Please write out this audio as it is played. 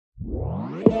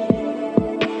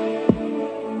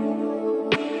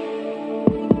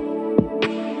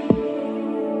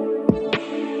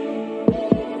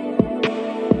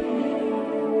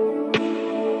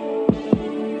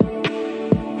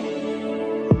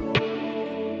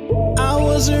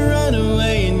was a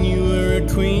runaway and you were a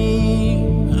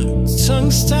queen. Our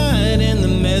tongues tied in the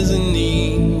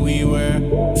mezzanine. We were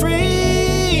free.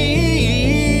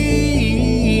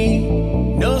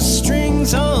 No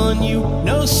strings on you,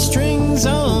 no strings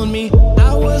on me.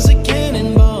 I was a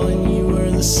cannonball and you were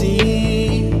the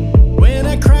sea. When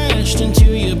I crashed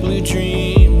into your blue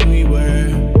dream, we were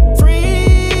free.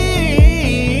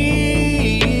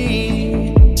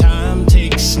 Time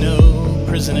takes no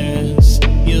prisoners,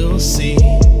 you'll see.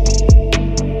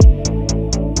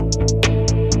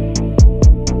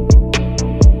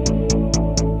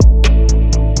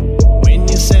 When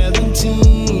you're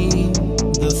 17,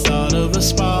 the thought of a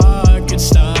spark could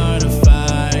start a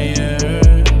fire.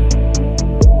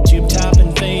 Tube top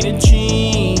and faded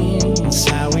jeans,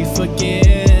 how we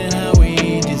forget, how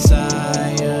we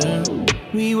desire.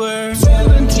 We were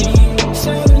 17,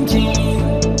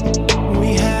 17.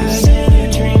 We had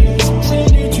city dreams,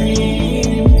 city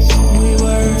dreams. We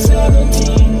were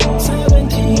 17,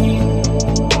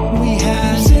 17. We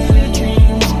had city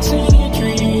dreams, city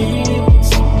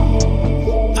dreams.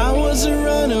 I was a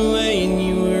runaway and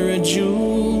you were a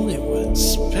jewel. It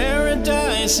was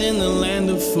paradise in the land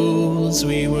of fools.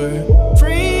 We were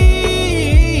free.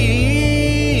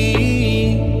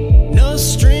 No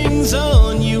strings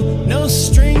on you, no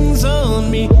strings on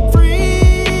me. Free.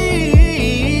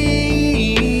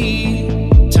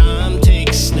 Time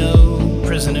takes no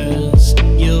prisoners,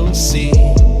 you'll see.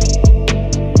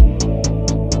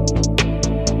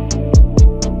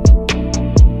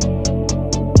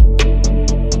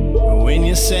 When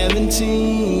you're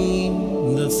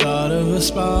 17, the thought of a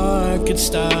spark could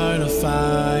start a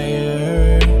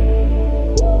fire.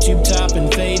 Tube top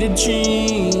and faded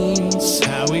jeans,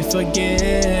 how we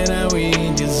forget, how we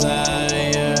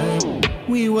desire.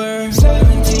 We were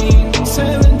 17,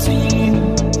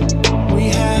 17. We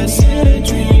had city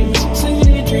dreams,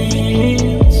 city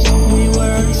dreams. We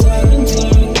were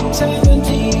 17,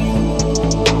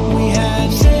 17. We had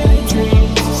city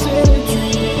dreams, city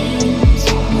dreams.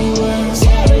 We were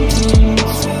 17,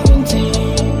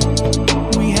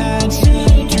 17. We had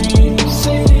city dreams,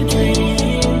 city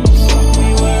dreams. We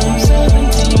were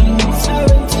 17,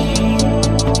 17.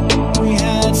 We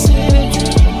had city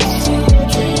dreams, city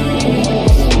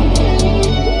dreams.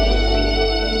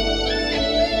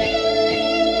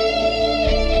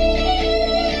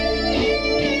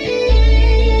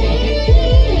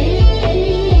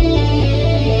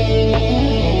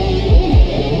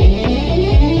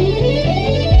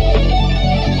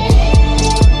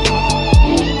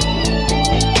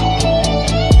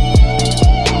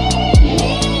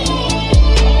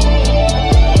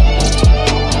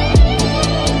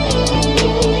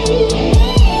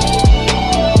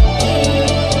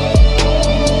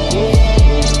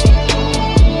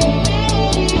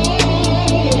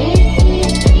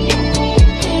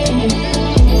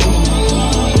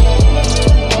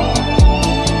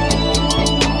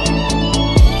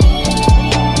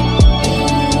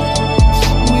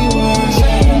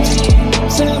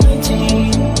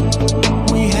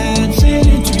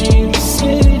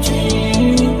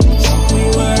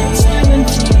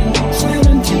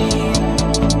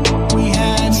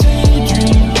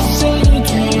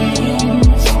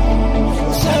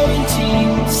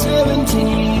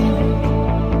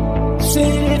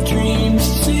 City dreams,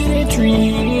 city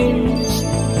dreams.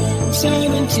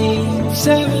 17,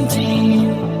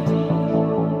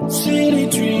 17. City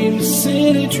dreams,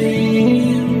 city dreams.